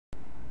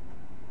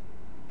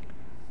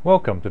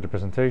Welcome to the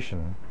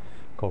presentation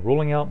called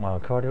Ruling Out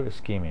Myocardial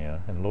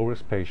Ischemia in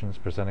Low-Risk Patients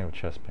Presenting with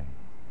Chest Pain.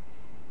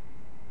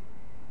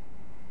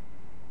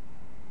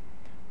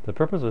 The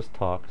purpose of this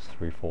talk is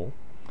threefold.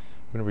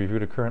 We're going to review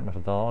the current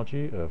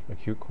methodology of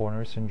acute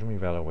coronary syndrome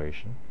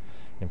evaluation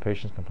in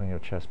patients complaining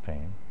of chest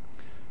pain.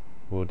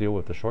 We'll deal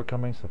with the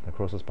shortcomings of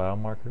necrosis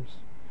biomarkers,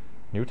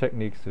 new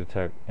techniques to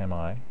detect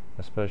MI,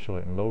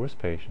 especially in low-risk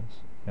patients,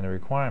 and the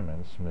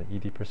requirements from the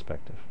ED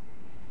perspective.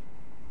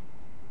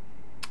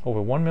 Over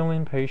 1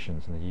 million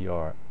patients in the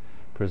ER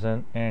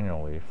present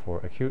annually for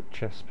acute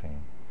chest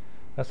pain.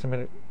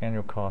 Estimated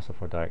annual cost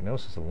for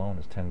diagnosis alone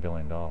is $10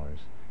 billion.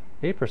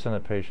 8%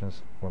 of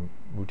patients were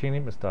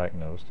routinely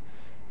misdiagnosed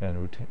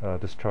and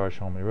discharged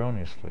home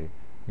erroneously,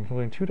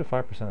 including 2 to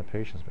 5% of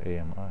patients with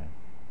AMI.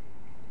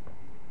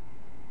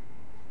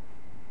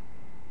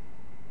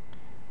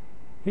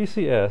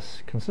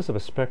 ACS consists of a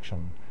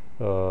spectrum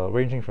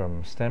ranging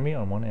from STEMI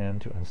on one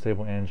end to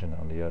unstable angina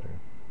on the other.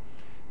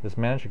 It is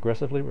managed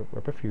aggressively with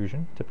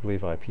perfusion, typically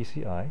via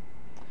PCI.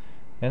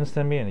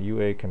 NSTEMI and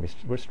UA can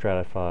be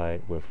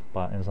stratified with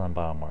enzyme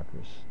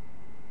biomarkers.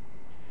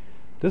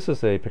 This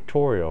is a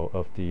pictorial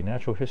of the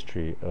natural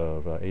history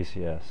of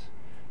ACS.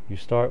 You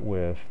start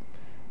with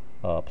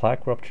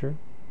plaque rupture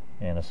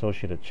and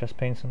associated chest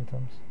pain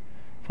symptoms,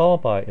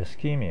 followed by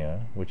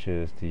ischemia, which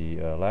is the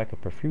lack of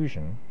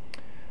perfusion.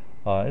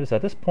 It is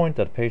at this point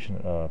that the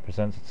patient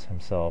presents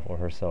himself or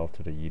herself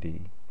to the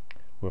ED.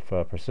 With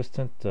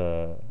persistent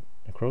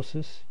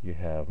necrosis, you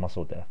have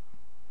muscle death.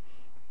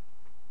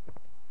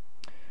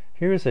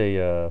 Here is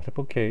a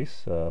typical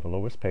case of a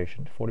low-risk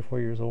patient,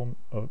 44 years old,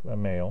 a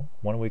male,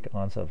 1 week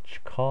onset of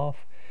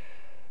cough,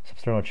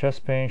 substernal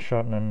chest pain,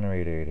 sharp and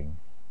unradiating.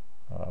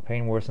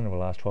 Pain worsened over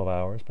the last 12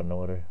 hours, but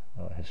no other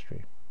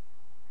history.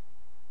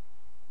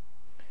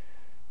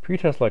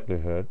 Pretest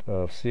likelihood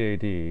of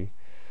CAD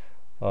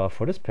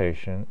for this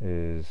patient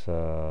is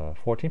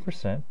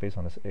 14% based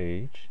on his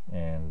age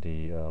and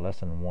the less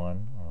than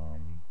 1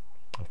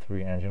 of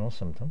 3 anginal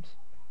symptoms.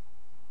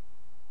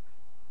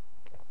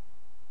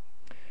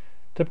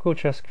 Typical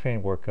chest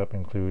pain workup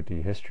include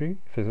the history,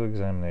 physical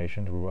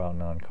examination to rule out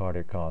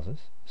non-cardiac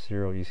causes,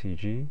 serial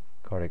ECG,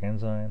 cardiac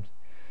enzymes,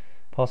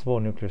 possible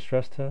nuclear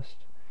stress test,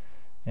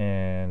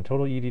 and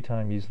total ED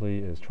time usually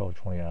is 12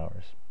 to 20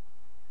 hours.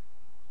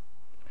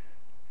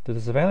 The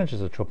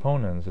disadvantages of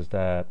troponins is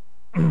that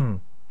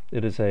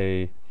it is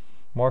a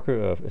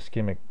marker of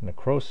ischemic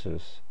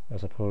necrosis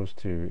as opposed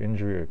to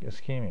injury or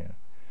ischemia.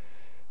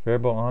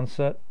 Variable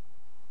onset.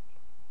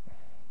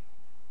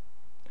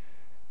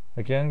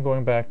 Again,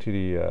 going back to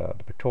the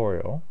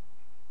pictorial,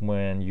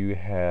 when you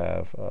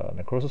have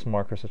necrosis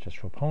markers such as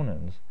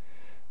troponins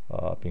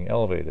being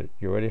elevated,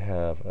 you already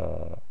have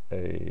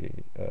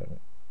a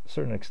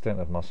certain extent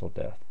of muscle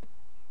death.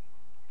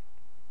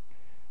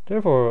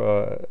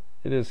 Therefore,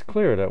 it is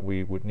clear that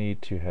we would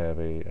need to have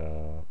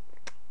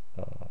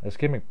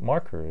ischemic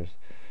markers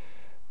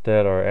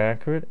that are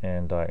accurate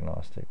and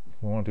diagnostic.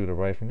 We want to do the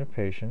right thing to the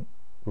patient,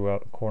 rule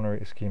out coronary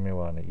ischemia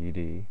while in the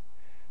ED,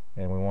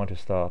 and we want to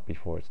stop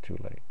before it's too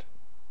late.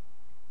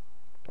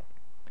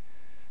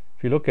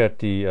 If you look at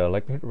the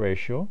likelihood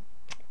ratio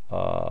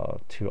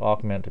to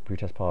augment the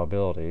pretest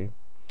probability,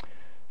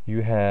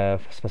 you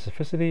have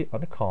specificity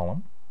on the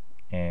column,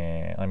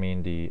 and I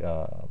mean the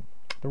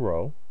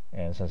row,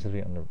 and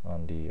sensitivity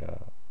on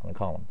the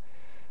column.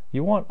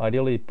 You want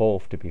ideally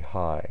both to be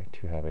high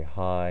to have a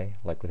high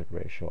likelihood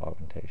ratio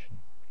augmentation.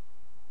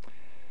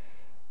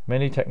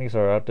 Many techniques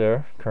are out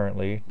there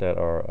currently that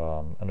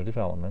are under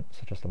development,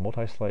 such as the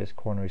multi-slice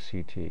coronary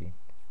CT.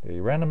 A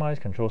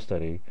randomized control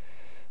study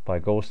by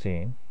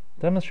Goldstein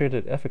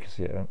demonstrated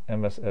efficacy of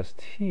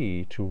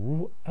MSST to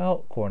rule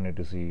out coronary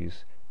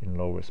disease in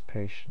low-risk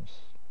patients.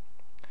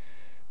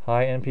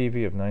 High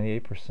NPV of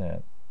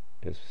 98%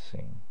 is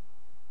seen.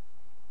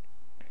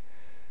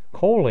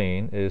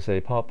 Choline is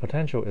a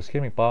potential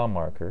ischemic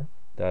biomarker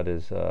that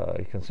is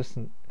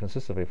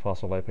consists of a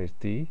phospholipase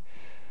D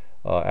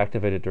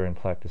activated during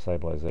plaque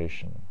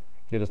destabilization.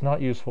 It is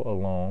not useful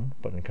alone,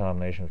 but in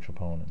combination with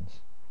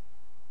troponins.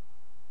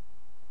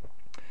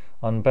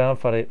 Unbound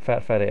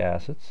fatty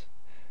acids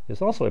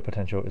is also a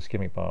potential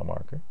ischemic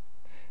biomarker.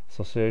 It's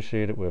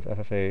associated with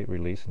FFA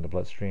release in the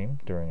bloodstream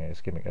during an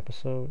ischemic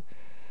episode.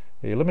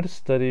 A limited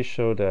study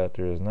showed that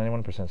there is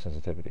 91%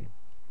 sensitivity.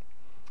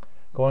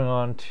 Going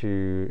on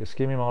to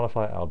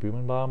ischemia-modified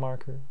albumin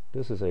biomarker.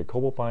 This is a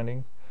cobalt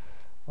binding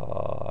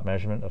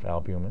measurement of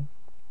albumin.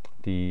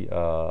 The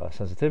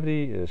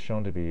sensitivity is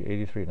shown to be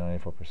 83 to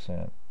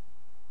 94%.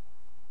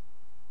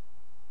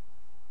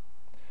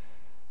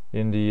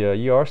 In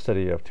the ER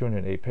study of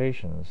 208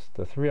 patients,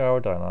 the 3-hour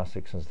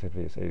diagnostic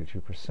sensitivity is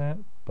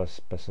 82%, but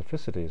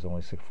specificity is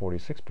only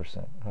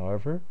 46%.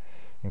 However,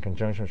 in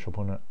conjunction with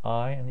troponin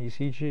I and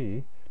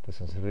ECG, the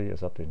sensitivity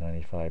is up to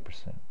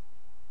 95%.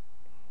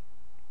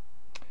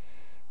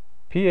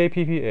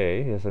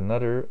 PAPPA is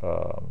another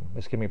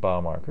ischemic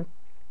biomarker.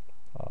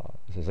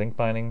 It's a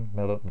zinc-binding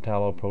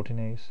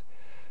metalloproteinase,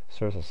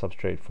 serves as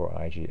substrate for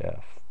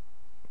IGF.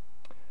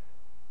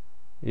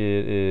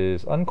 It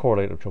is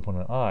uncorrelated with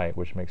troponin I,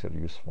 which makes it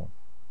useful.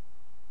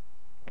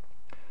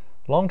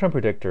 Long-term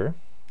predictor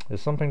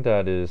is something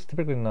that is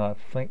typically not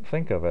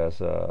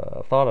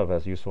thought of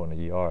as useful in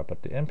the ER,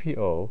 but the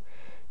MPO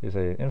is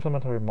an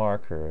inflammatory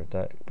marker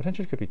that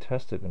potentially could be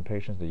tested in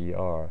patients in the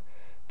ER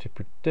to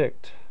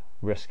predict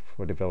risk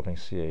for developing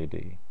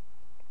CAD.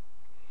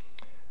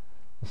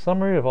 The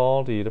summary of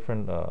all the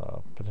different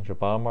potential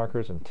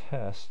biomarkers and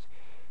tests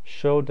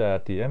showed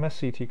that the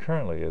MSCT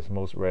currently is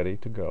most ready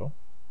to go,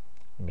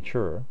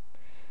 mature.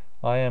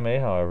 IMA,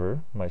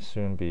 however, might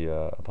soon be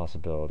a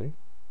possibility,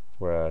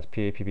 whereas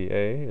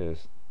PAPBA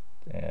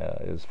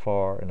is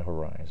far in the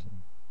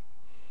horizon.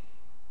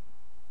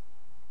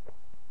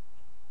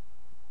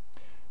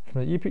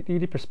 From the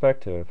ED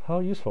perspective, how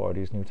useful are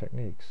these new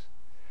techniques?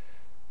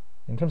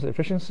 In terms of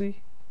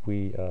efficiency,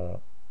 we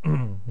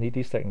need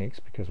these techniques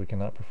because we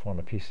cannot perform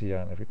a PCI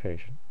on every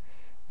patient.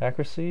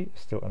 Accuracy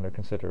is still under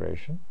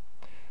consideration,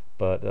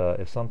 but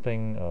if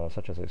something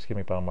such as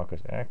ischemic biomarker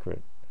is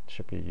accurate, it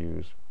should be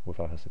used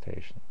without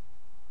hesitation.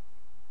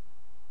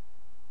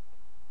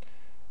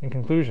 In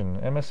conclusion,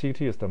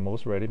 MSCT is the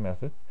most ready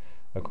method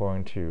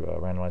according to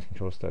randomized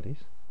control studies.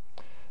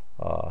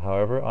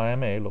 However,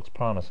 IMA looks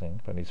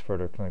promising but needs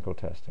further clinical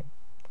testing.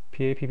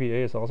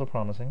 PAPBA is also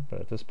promising, but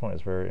at this point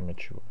is very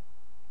immature.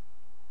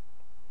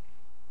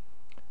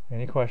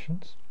 Any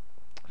questions?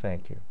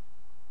 Thank you.